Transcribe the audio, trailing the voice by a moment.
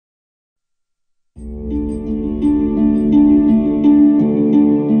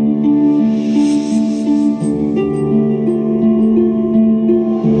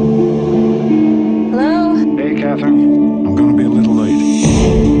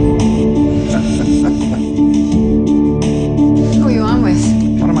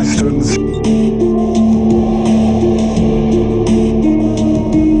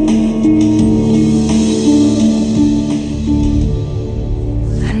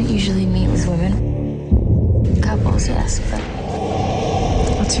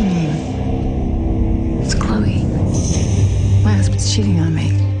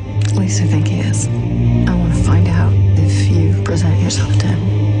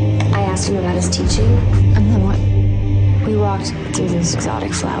asked him about his teaching. And then what? We walked through these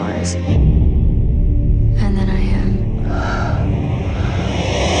exotic flowers. And then I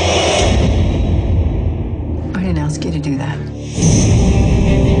didn't ask you to do that.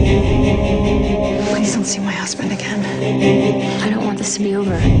 Please don't see my husband again. I don't want this to be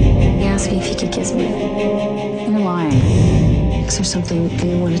over. He asked me if he could kiss me. You're lying. Is there something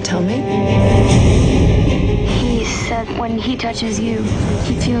you want to tell me? He said when he touches you,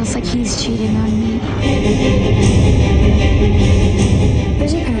 he feels like he's cheating on me.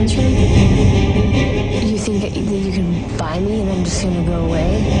 Where's your parents from? You think that you can buy me and I'm just gonna go away?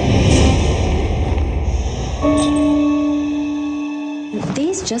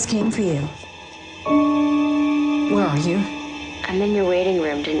 These just came for you. Where are you? I'm in your waiting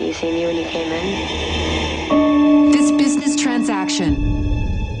room. Didn't you see me when you came in? This business transaction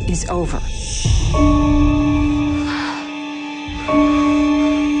is over.